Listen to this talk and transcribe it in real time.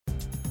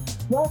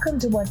Welcome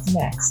to What's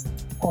Next,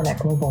 Hornet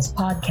Global's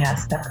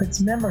podcast that puts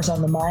members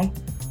on the mic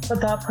for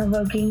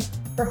thought-provoking,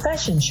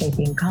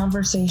 profession-shaping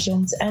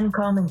conversations and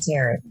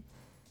commentary.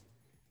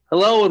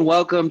 Hello and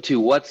welcome to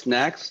What's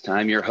Next.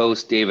 I'm your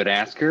host, David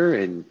Asker,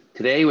 and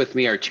today with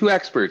me are two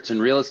experts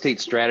in real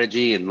estate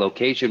strategy and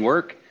location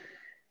work,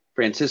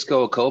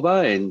 Francisco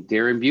Acoba and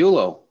Darren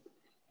Bulow.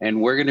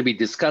 And we're going to be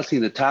discussing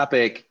the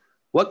topic,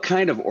 what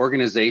kind of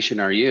organization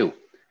are you?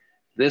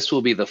 This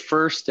will be the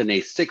first in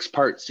a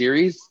 6-part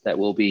series that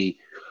we'll be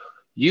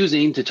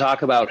using to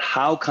talk about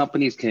how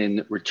companies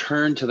can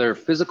return to their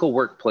physical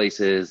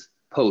workplaces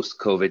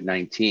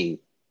post-COVID-19.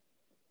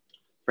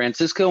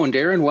 Francisco and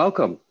Darren,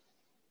 welcome.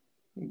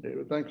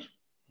 David, thanks.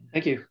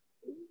 Thank you.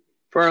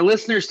 For our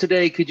listeners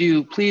today, could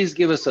you please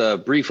give us a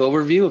brief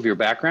overview of your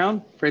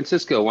background?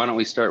 Francisco, why don't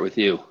we start with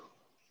you?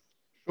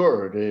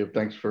 Sure, Dave.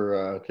 Thanks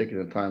for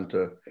taking the time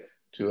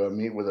to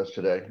meet with us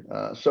today.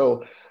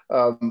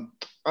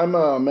 I'm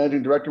a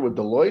managing director with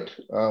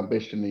Deloitte,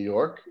 based in New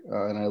York,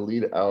 and I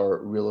lead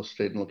our real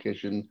estate and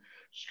location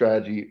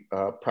strategy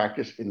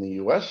practice in the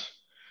U.S.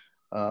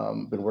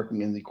 Been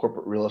working in the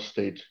corporate real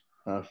estate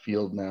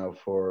field now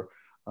for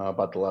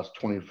about the last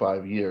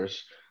 25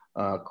 years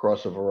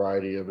across a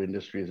variety of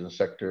industries and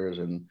sectors,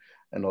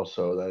 and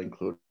also that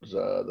includes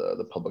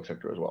the public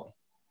sector as well.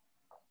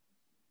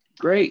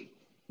 Great.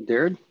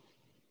 Darren?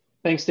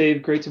 Thanks,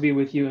 Dave. Great to be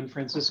with you and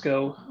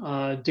Francisco.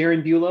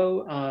 Darren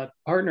Bulow,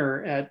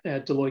 partner at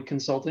Deloitte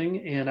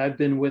Consulting, and I've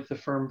been with the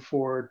firm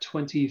for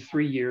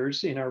 23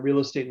 years in our real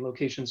estate and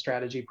location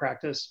strategy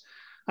practice.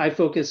 I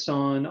focused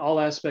on all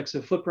aspects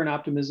of footprint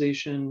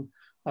optimization,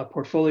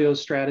 portfolio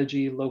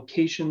strategy,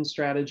 location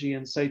strategy,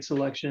 and site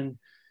selection.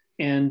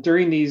 And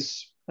during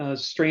these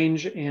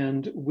strange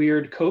and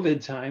weird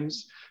COVID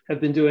times,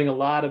 have been doing a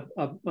lot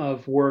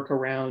of work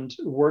around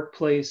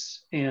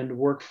workplace and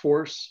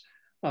workforce,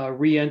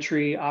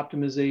 re-entry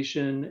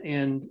optimization,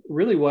 and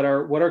really what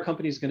our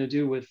company is going to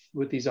do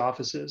with these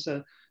offices,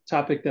 a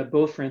topic that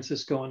both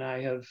Francisco and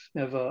I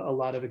have a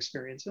lot of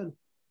experience in.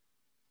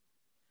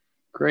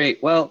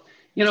 Great. Well,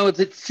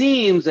 it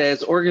seems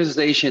as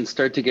organizations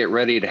start to get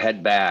ready to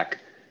head back,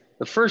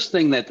 the first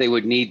thing that they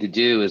would need to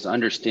do is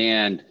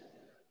understand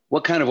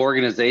what kind of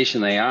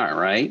organization they are,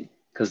 right?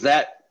 Because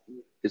that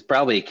is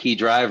probably a key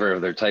driver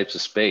of their types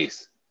of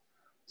space.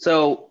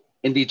 So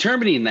in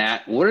determining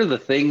that, what are the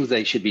things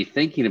they should be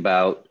thinking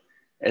about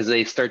as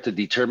they start to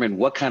determine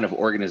what kind of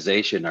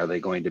organization are they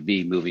going to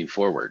be moving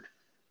forward?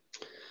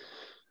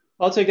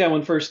 I'll take that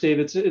one first, Dave.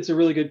 It's a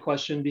really good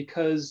question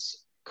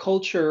because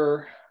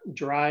culture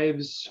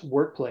drives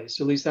workplace.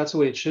 At least that's the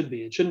way it should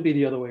be. It shouldn't be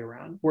the other way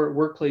around.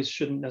 Workplace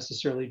shouldn't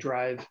necessarily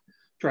drive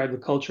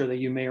the culture that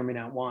you may or may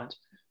not want.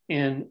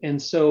 And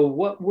so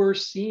what we're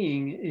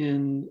seeing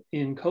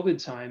in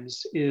COVID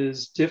times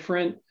is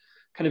different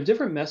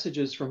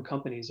messages from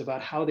companies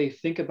about how they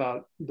think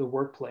about the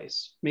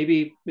workplace.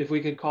 Maybe if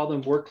we could call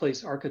them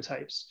workplace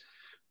archetypes.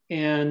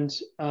 And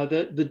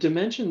the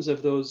dimensions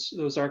of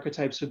those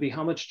archetypes would be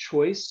how much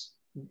choice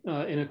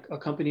in a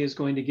company is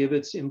going to give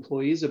its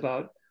employees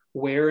about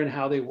where and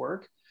how they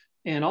work.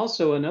 And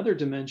also another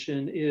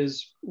dimension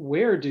is,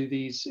 where do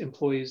these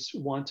employees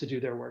want to do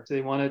their work? Do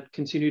they want to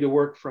continue to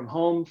work from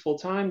home full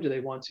time? Do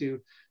they want to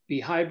be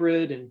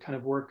hybrid and kind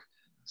of work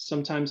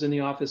sometimes in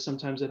the office,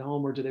 sometimes at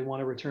home, or do they want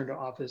to return to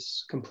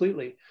office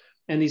completely?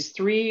 And these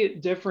three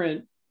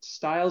different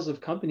styles of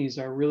companies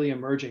are really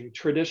emerging: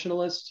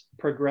 traditionalist,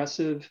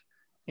 progressive,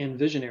 and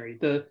visionary.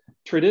 The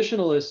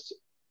traditionalist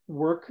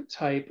work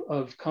type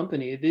of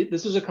company,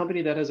 this is a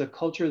company that has a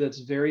culture that's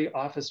very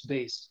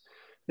office-based.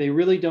 They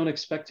really don't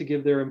expect to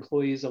give their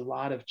employees a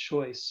lot of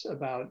choice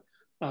about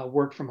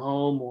work from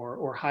home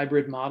or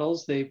hybrid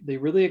models. They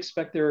really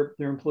expect their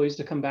employees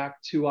to come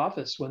back to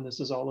office when this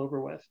is all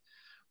over with.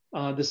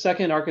 The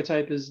second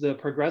archetype is the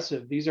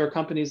progressive. These are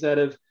companies that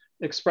have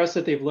expressed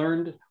that they've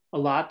learned a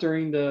lot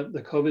during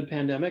the COVID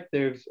pandemic.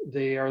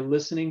 They are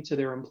listening to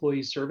their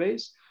employee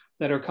surveys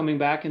that are coming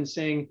back and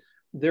saying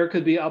there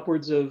could be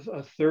upwards of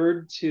a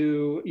third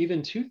to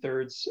even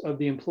 2/3 of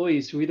the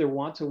employees who either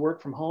want to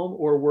work from home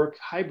or work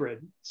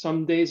hybrid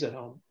some days at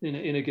home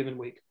in a given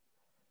week.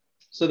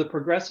 So the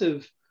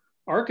progressive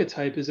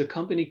archetype is a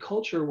company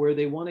culture where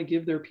they want to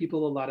give their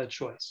people a lot of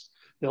choice.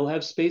 They'll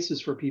have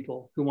spaces for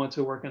people who want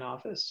to work in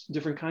office,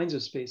 different kinds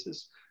of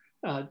spaces,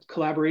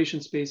 collaboration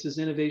spaces,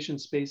 innovation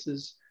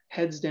spaces,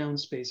 heads down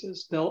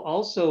spaces. They'll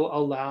also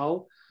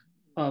allow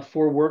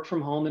for work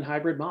from home and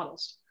hybrid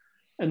models.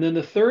 And then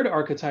the third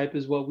archetype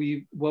is what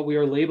we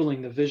are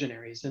labeling the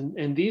visionaries.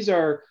 And these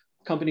are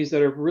companies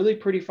that are really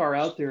pretty far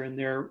out there in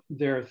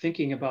their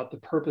thinking about the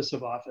purpose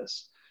of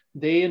office.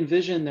 They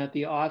envision that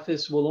the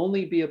office will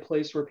only be a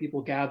place where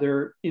people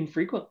gather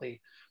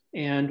infrequently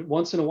and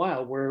once in a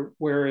while,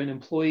 where an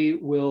employee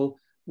will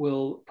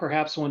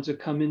perhaps want to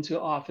come into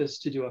office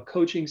to do a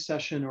coaching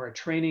session or a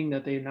training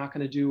that they're not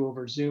going to do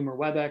over Zoom or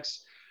WebEx.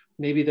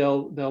 Maybe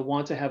they'll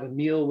want to have a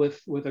meal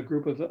with a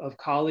group of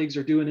colleagues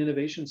or do an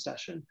innovation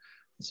session.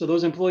 So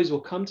those employees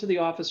will come to the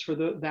office for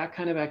that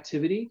kind of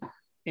activity,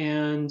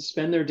 and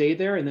spend their day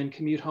there and then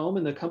commute home,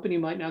 and the company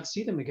might not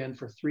see them again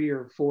for 3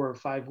 or 4 or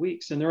 5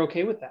 weeks, and they're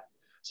okay with that.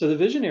 So the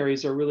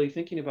visionaries are really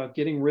thinking about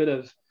getting rid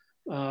of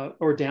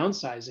or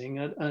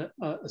downsizing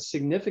a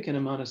significant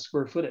amount of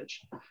square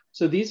footage.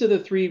 So these are the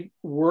three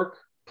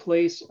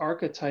workplace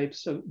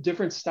archetypes of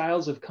different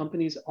styles of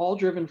companies, all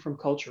driven from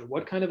culture.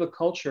 What kind of a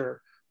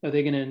culture are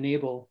they going to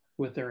enable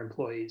with their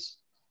employees?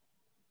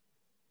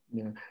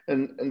 Yeah,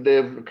 and they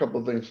have a couple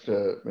of things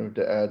to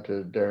add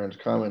to Darren's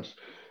comments.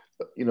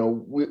 You know,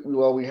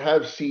 while we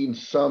have seen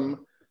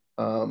some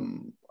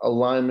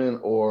alignment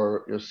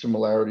or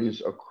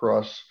similarities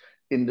across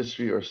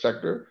industry or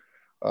sector,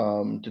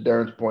 to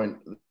Darren's point,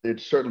 it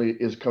certainly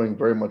is coming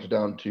very much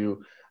down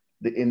to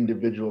the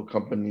individual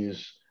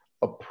company's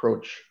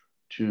approach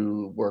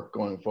to work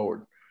going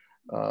forward.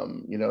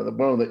 You know,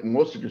 one of the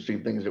most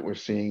interesting things that we're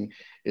seeing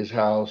is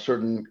how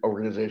certain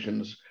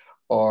organizations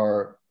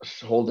are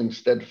holding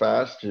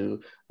steadfast to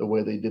the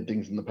way they did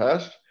things in the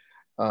past,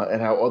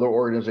 and how other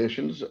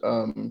organizations,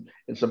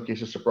 in some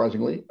cases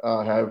surprisingly,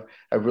 have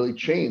really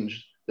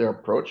changed their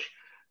approach.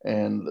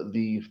 And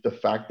the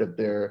fact that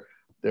their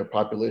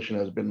population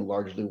has been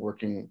largely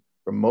working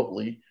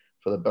remotely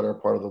for the better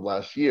part of the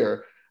last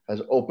year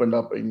has opened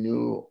up a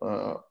new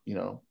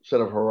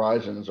set of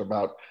horizons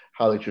about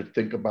how they should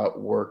think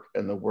about work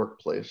and the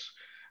workplace.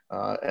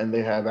 And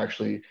they have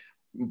actually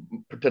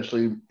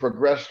potentially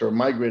progressed or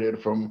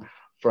migrated from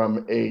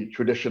a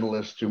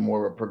traditionalist to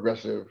more of a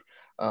progressive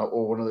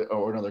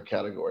or another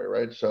category,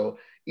 right? So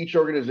each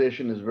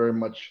organization is very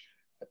much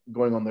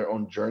going on their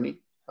own journey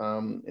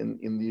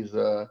in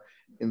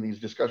these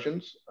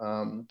discussions.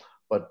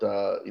 But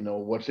you know,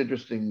 what's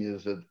interesting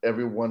is that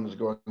everyone is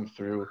going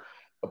through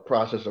a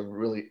process of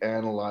really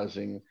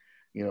analyzing,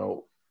 you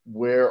know,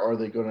 where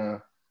they're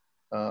going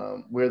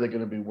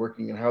to be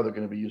working and how they're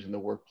going to be using the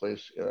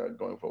workplace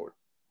going forward.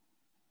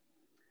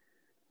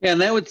 Yeah,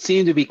 and that would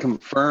seem to be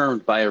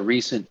confirmed by a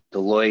recent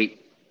Deloitte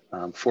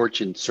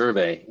Fortune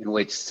survey in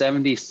which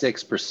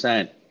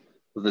 76%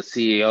 of the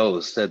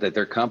CEOs said that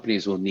their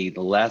companies will need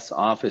less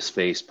office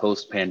space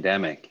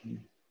post-pandemic.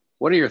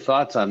 What are your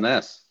thoughts on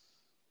this?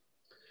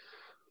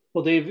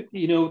 Well, Dave,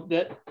 you know,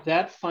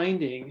 that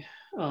finding,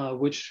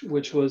 which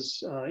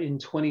was in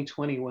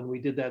 2020 when we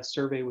did that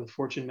survey with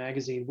Fortune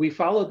magazine, we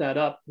followed that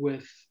up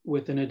with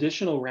an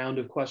additional round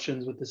of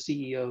questions with the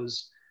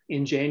CEOs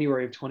in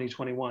January of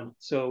 2021.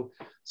 So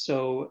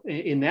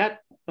in that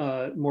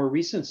more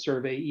recent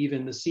survey,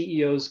 even the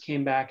CEOs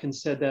came back and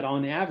said that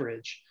on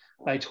average,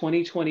 by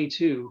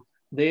 2022,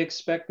 they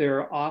expect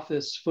their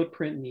office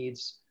footprint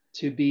needs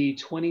to be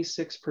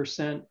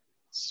 26%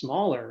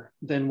 smaller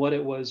than what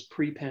it was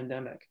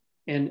pre-pandemic.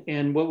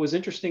 And what was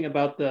interesting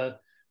about the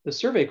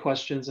survey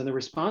questions and the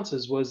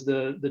responses was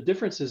the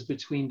differences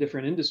between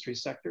different industry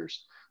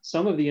sectors.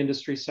 Some of the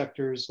industry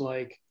sectors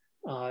like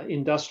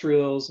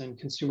industrials and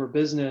consumer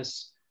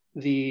business,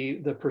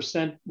 the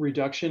percent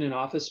reduction in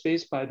office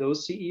space by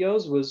those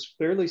CEOs was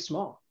fairly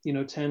small,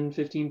 10,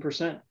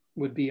 15%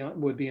 would be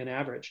an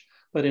average.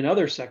 But in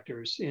other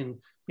sectors, in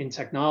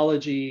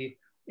technology,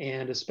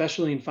 and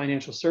especially in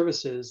financial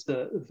services,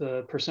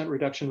 the percent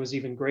reduction was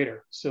even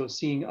greater. So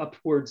seeing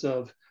upwards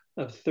of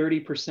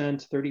 30%,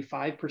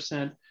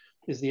 35%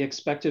 is the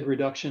expected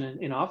reduction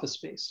in office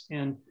space.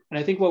 And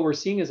I think what we're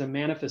seeing is a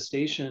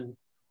manifestation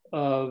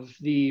of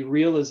the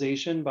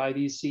realization by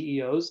these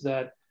CEOs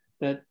that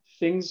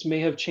things may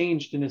have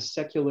changed in a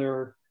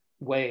secular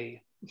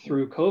way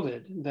through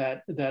COVID,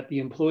 that the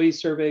employee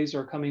surveys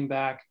are coming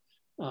back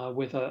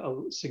with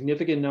a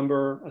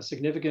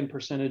significant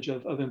percentage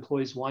of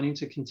employees wanting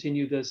to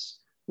continue this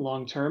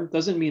long term.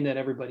 Doesn't mean that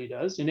everybody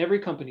does. In every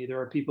company,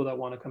 there are people that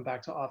want to come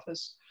back to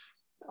office.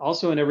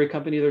 Also in every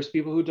company, there's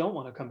people who don't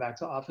want to come back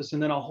to office,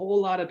 and then a whole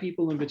lot of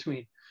people in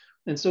between.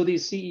 And so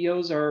these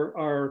CEOs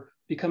are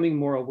becoming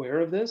more aware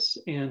of this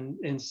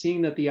and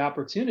seeing that the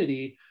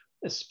opportunity,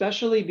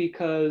 especially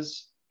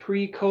because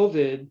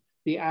pre-COVID,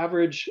 the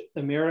average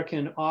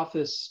American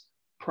office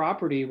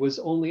property was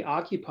only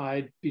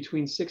occupied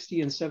between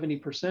 60 and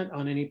 70%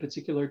 on any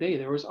particular day.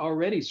 There was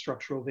already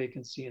structural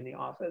vacancy in the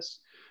office.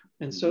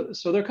 And so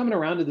they're coming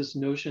around to this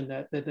notion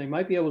that they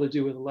might be able to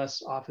do with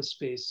less office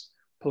space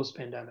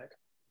post-pandemic.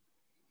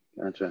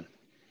 Gotcha.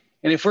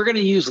 And if we're going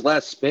to use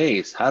less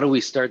space, how do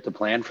we start to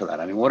plan for that?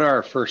 I mean, what are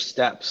our first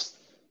steps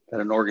that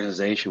an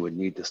organization would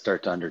need to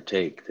start to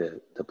undertake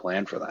to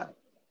plan for that?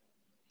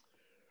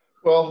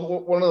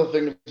 Well, one of the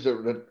things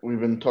that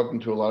we've been talking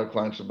to a lot of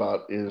clients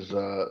about is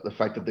the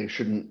fact that they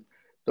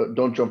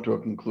don't jump to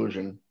a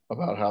conclusion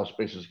about how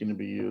space is going to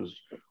be used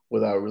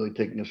without really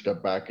taking a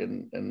step back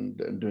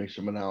and doing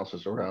some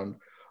analysis around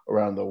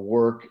the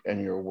work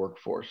and your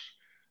workforce.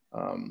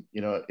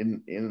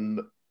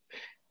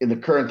 In the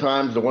current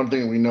times, the one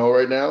thing we know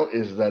right now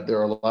is that there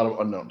are a lot of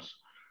unknowns,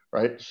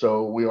 right?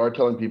 So we are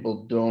telling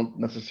people don't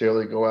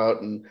necessarily go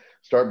out and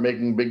start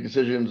making big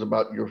decisions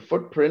about your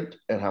footprint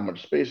and how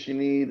much space you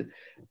need.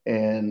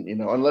 And,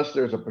 unless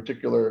there's a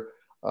particular,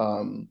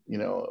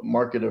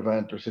 market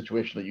event or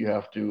situation that you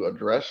have to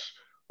address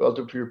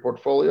relative to your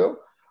portfolio,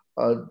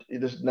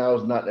 this now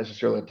is not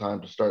necessarily a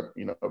time to start,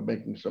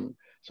 making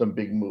some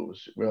big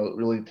moves. Well,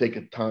 really take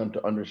a time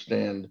to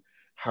understand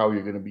how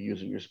you're going to be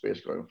using your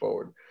space going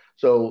forward.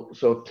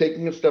 So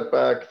taking a step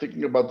back,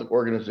 thinking about the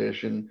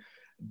organization,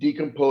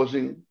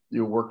 decomposing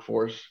your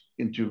workforce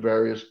into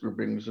various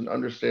groupings, and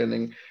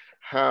understanding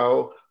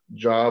how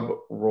job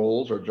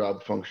roles or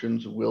job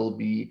functions will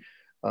be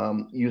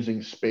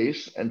using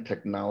space and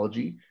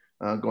technology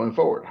going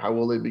forward. How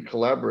will they be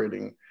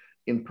collaborating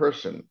in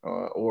person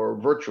or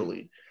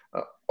virtually?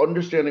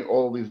 Understanding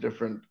all these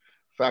different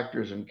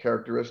factors and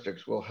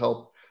characteristics will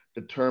help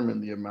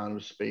determine the amount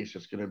of space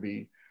that's going to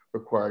be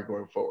required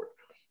going forward.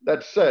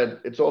 That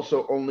said, it's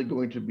also only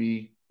going to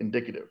be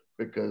indicative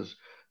because,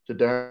 to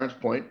Darren's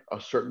point,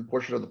 a certain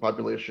portion of the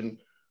population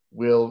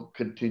will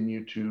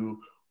continue to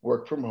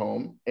work from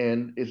home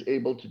and is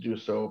able to do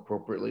so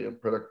appropriately and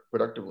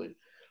productively.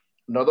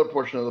 Another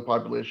portion of the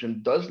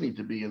population does need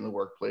to be in the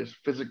workplace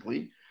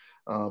physically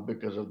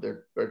because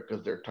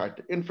they're tied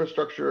to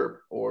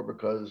infrastructure, or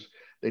because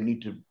they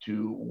need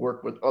to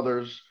work with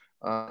others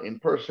in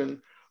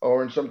person,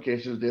 or in some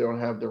cases they don't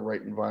have the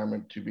right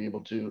environment to be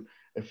able to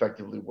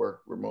effectively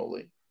work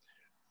remotely.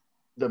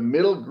 The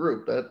middle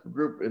group, that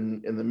group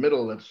in the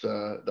middle, that's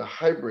the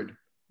hybrid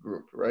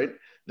group, right?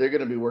 They're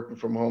going to be working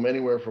from home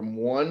anywhere from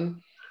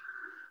 1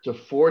 to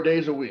 4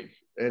 days a week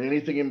and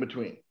anything in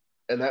between.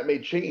 And that may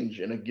change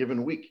in a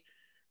given week,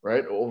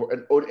 right?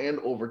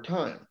 Over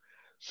time.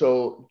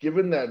 So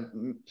given that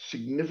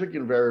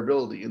significant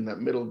variability in that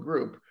middle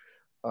group,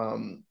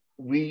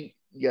 we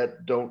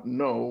yet don't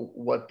know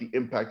what the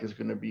impact is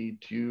going to be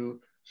to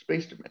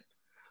space demand.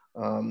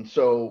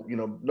 So,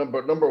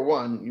 number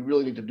one, you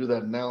really need to do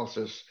that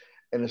analysis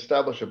and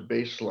establish a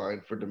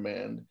baseline for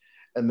demand.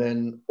 And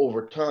then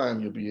over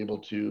time, you'll be able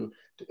to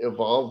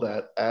evolve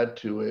that, add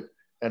to it,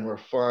 and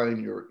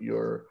refine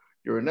your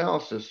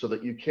analysis so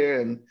that you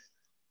can,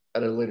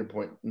 at a later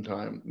point in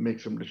time, make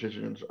some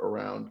decisions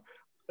around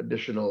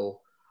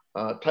additional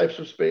types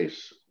of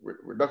space,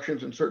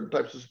 reductions in certain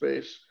types of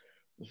space,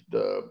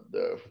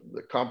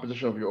 the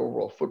composition of your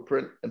overall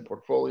footprint and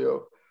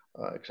portfolio,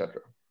 et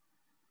cetera.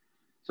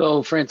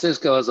 So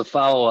Francisco, as a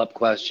follow-up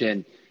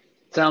question,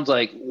 it sounds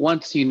like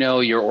once you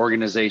know your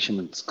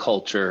organization's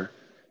culture,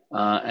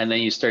 and then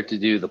you start to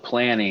do the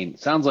planning,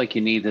 sounds like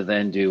you need to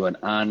then do an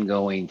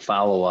ongoing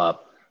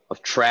follow-up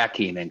of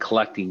tracking and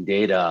collecting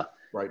data,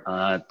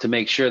 right, to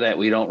make sure that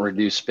we don't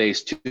reduce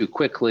space too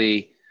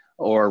quickly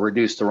or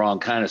reduce the wrong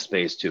kind of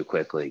space too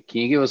quickly.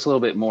 Can you give us a little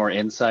bit more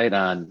insight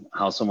on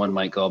how someone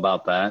might go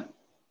about that?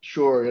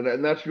 Sure,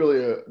 and that's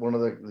really one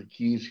of the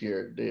keys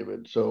here,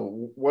 David.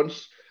 So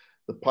once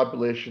the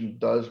population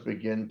does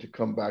begin to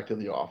come back to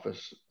the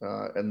office,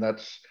 and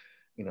that's,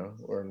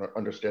 we're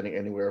understanding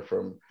anywhere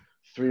from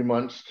 3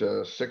 months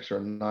to 6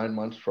 or 9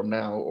 months from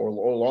now,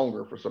 or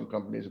longer for some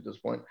companies at this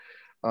point.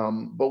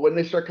 But when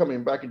they start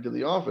coming back into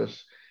the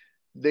office,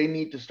 they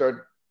need to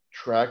start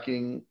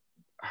tracking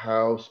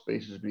how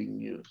space is being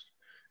used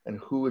and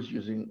who is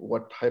using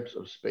what types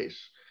of space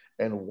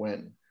and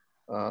when,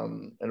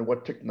 and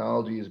what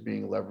technology is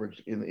being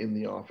leveraged in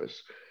the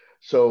office.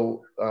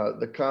 So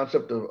the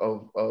concept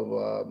of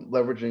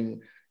leveraging,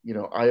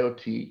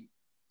 IoT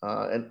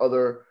and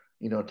other,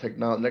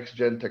 next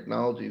gen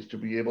technologies to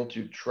be able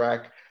to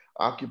track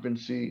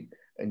occupancy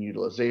and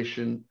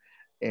utilization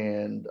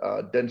and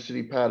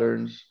density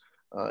patterns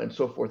and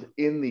so forth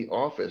in the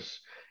office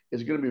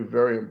is going to be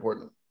very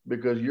important,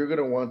 because you're going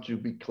to want to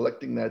be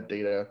collecting that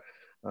data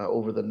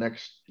over the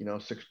next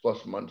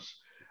 6+ months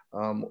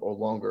or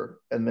longer,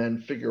 and then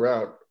figure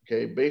out,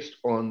 okay, based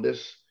on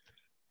this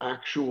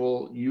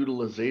actual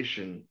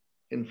utilization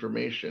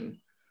information,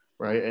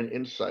 right, and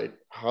insight,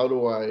 how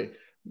do I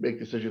make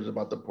decisions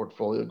about the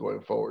portfolio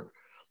going forward?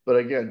 But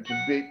again,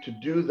 to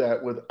do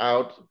that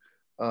without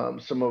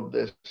some of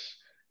this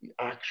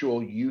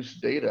actual use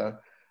data,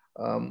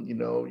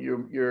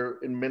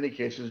 you're in many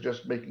cases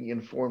just making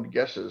informed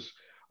guesses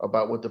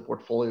about what the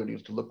portfolio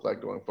needs to look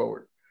like going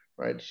forward,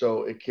 right?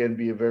 So it can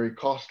be a very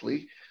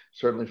costly,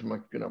 certainly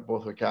from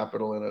both a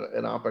capital and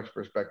an OpEx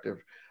perspective,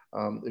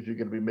 if you're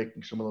going to be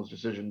making some of those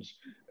decisions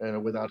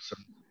without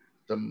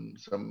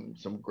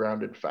some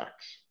grounded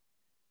facts.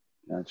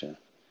 Gotcha.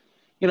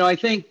 I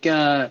think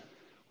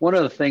one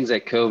of the things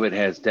that COVID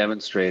has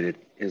demonstrated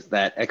is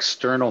that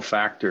external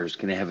factors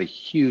can have a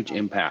huge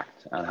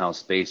impact on how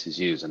space is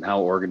used and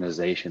how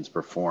organizations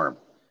perform.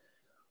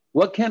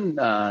 What can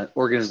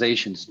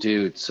organizations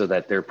do so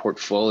that their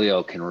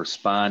portfolio can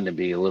respond and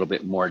be a little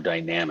bit more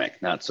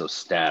dynamic, not so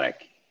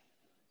static?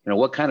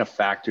 What kind of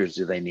factors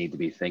do they need to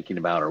be thinking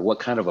about, or what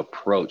kind of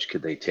approach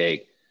could they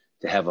take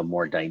to have a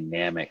more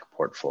dynamic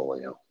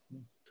portfolio?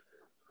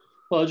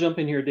 Well, I'll jump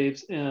in here,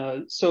 Dave.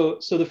 So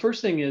the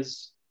first thing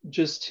is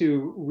just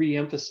to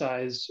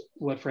reemphasize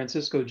what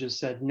Francisco just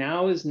said.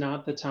 Now is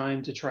not the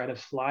time to try to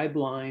fly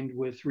blind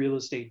with real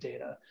estate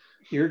data.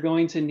 You're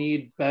going to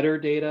need better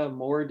data,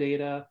 more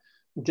data,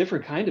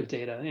 different kind of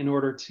data in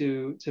order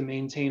to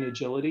maintain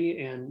agility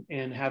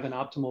and have an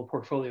optimal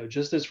portfolio,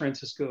 just as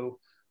Francisco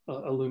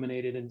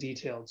illuminated and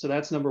detailed. So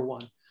that's number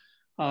one.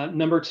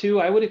 Number two,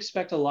 I would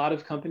expect a lot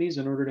of companies,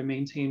 in order to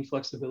maintain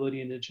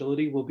flexibility and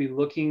agility, will be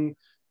looking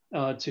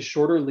to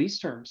shorter lease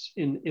terms,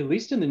 at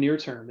least in the near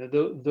term.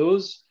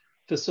 Those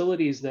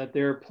facilities that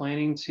they're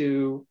planning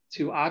to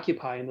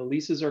occupy and the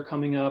leases are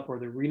coming up or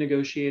they're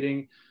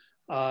renegotiating,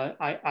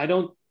 I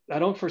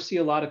don't foresee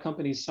a lot of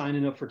companies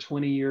signing up for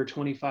 20-year,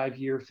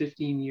 25-year,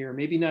 15-year,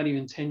 maybe not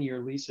even 10-year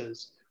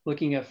leases,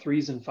 looking at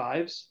 3s and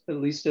 5s, at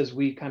least as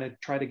we kind of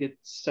try to get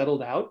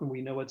settled out and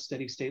we know what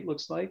steady state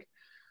looks like.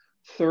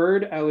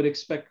 Third, I would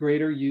expect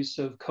greater use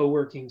of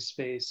co-working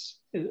space,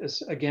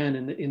 again,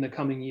 in the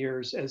coming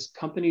years, as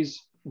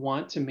companies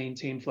want to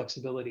maintain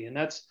flexibility. And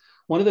that's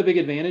one of the big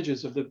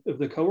advantages of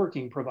the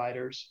co-working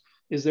providers,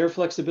 is their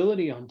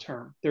flexibility on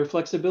term, their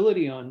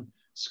flexibility on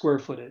square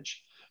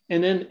footage.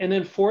 And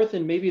then fourth,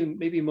 and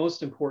maybe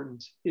most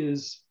important,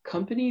 is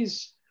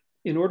companies,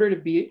 in order to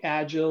be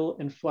agile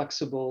and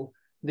flexible,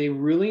 they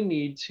really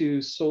need to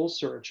soul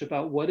search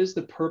about what is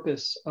the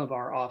purpose of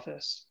our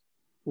office.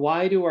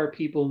 Why do our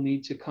people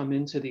need to come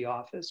into the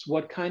office?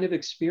 What kind of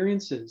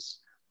experiences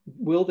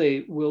will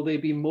they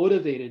be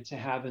motivated to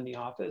have in the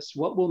office?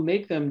 What will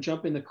make them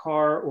jump in the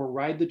car or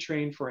ride the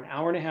train for an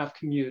hour-and-a-half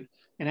commute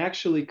and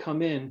actually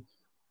come in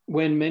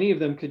when many of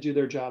them could do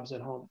their jobs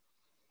at home,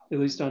 at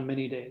least on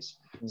many days?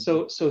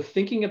 Mm-hmm. So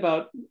thinking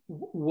about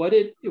what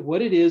it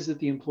is that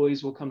the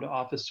employees will come to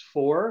office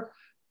for,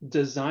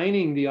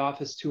 designing the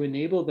office to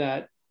enable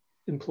that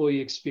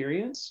employee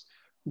experience,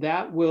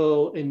 that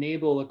will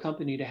enable a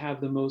company to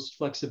have the most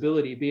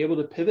flexibility, be able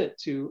to pivot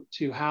to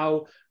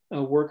how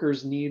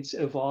workers' needs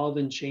evolve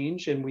and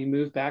change, and we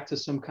move back to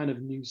some kind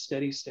of new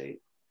steady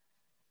state.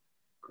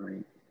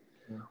 Great.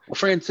 Well,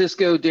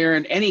 Francisco,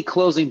 Darren, any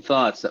closing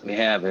thoughts that we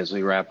have as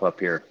we wrap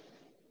up here?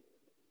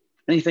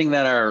 Anything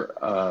that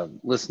our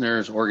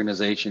listeners,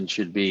 organization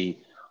should be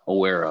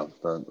aware of?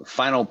 The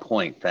final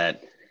point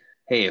that,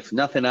 hey, if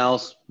nothing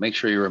else, make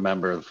sure you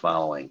remember the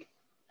following.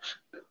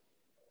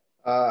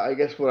 I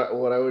guess what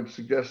I would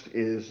suggest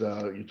is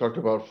you talked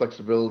about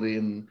flexibility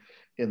in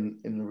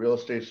the real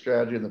estate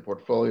strategy and the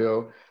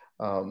portfolio.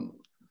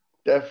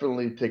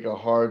 Definitely take a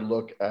hard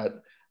look at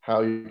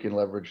how you can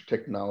leverage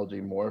technology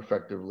more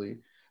effectively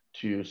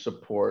to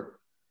support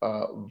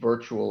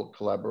virtual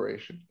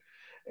collaboration.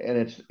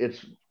 And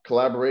it's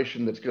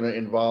collaboration that's going to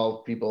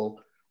involve people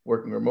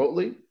working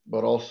remotely,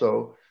 but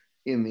also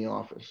in the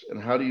office.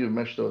 And how do you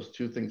mesh those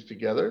two things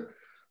together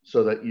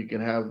so that you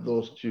can have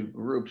those two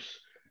groups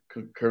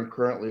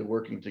concurrently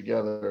working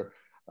together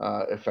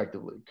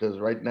effectively? Because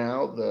right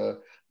now,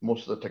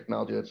 most of the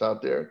technology that's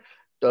out there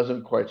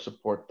doesn't quite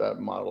support that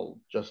model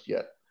just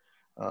yet.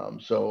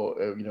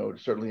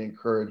 Certainly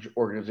encourage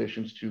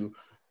organizations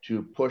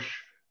to push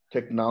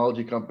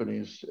technology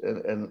companies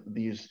and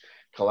these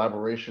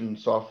collaboration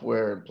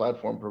software and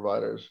platform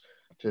providers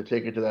to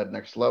take it to that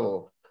next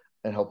level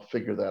and help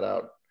figure that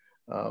out.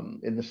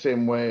 In the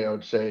same way, I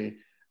would say,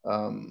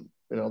 along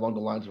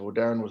the lines of what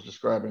Darren was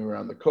describing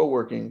around the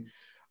co-working,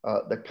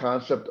 the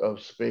concept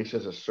of space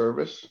as a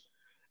service,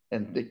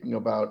 and thinking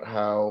about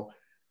how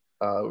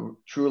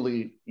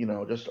truly,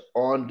 just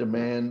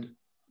on-demand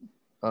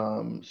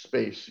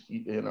space,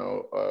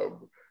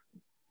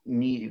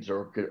 needs,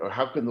 or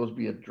how can those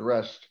be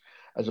addressed,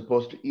 as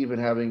opposed to even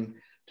having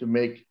to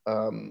make,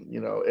 a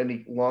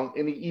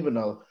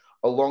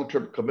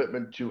long-term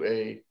commitment to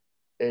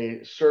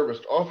a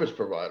serviced office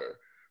provider,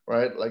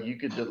 right? Like you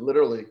could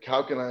literally,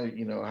 how can I,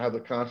 have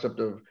the concept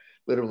of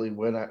literally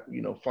when I,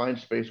 find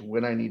space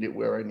when I need it,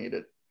 where I need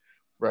it,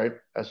 right?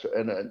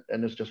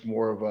 And it's just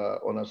more of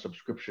on a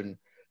subscription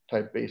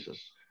type basis.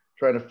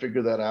 Trying to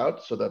figure that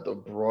out so that the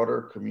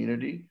broader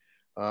community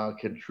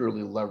can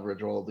truly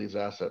leverage all of these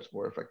assets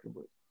more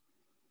effectively.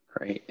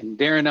 Great. And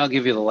Darren, I'll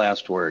give you the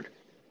last word.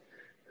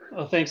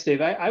 Oh, thanks,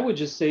 Dave. I would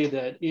just say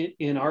that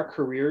in our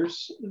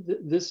careers,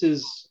 this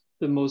is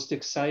the most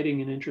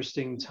exciting and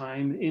interesting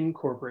time in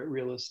corporate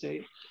real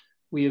estate.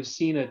 We have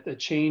seen a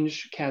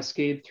change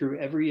cascade through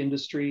every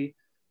industry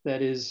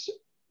that is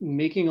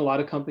making a lot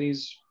of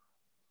companies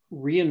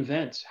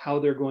reinvent how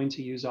they're going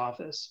to use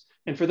office.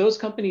 And for those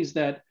companies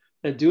that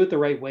do it the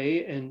right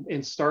way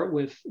and start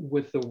with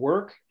the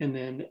work, and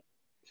then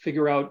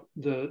figure out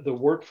the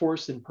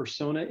workforce and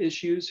persona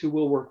issues, who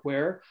will work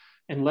where,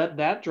 and let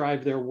that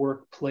drive their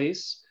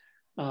workplace,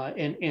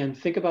 and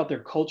think about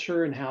their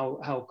culture and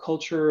how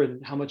culture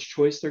and how much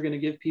choice they're going to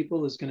give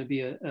people is going to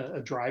be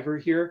a driver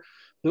here.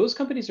 Those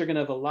companies are going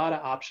to have a lot of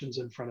options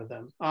in front of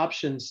them,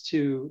 options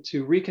to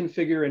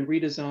reconfigure and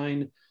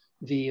redesign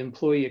the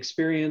employee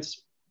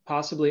experience,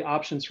 possibly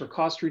options for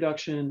cost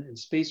reduction and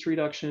space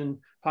reduction,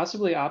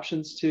 possibly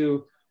options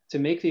to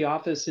make the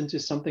office into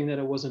something that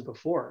it wasn't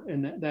before.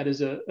 And that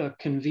is a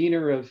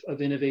convener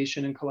of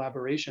innovation and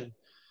collaboration.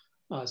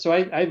 So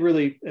I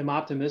really am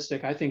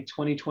optimistic. I think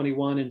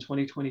 2021 and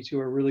 2022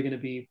 are really going to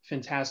be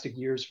fantastic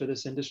years for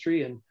this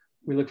industry, and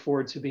we look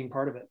forward to being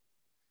part of it.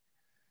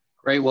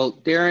 Great. Well,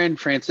 Darren,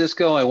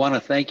 Francisco, I want to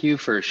thank you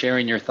for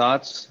sharing your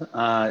thoughts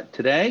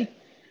today.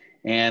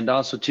 And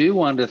also, too,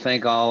 wanted to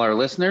thank all our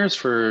listeners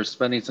for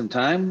spending some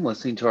time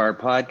listening to our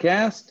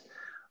podcast.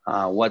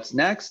 What's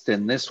Next.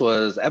 And this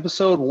was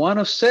episode 1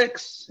 of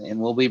 6. And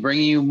we'll be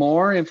bringing you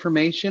more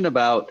information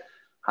about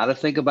how to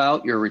think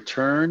about your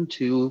return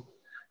to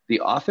the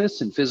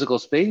office and physical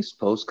space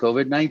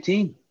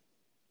post-COVID-19.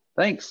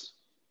 Thanks.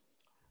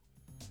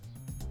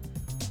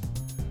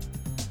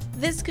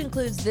 This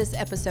concludes this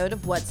episode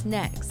of What's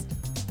Next.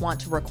 Want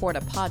to record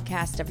a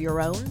podcast of your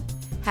own?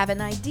 Have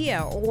an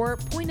idea or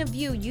point of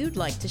view you'd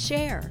like to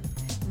share?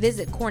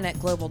 Visit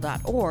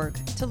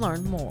CoreNetGlobal.org to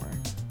learn more.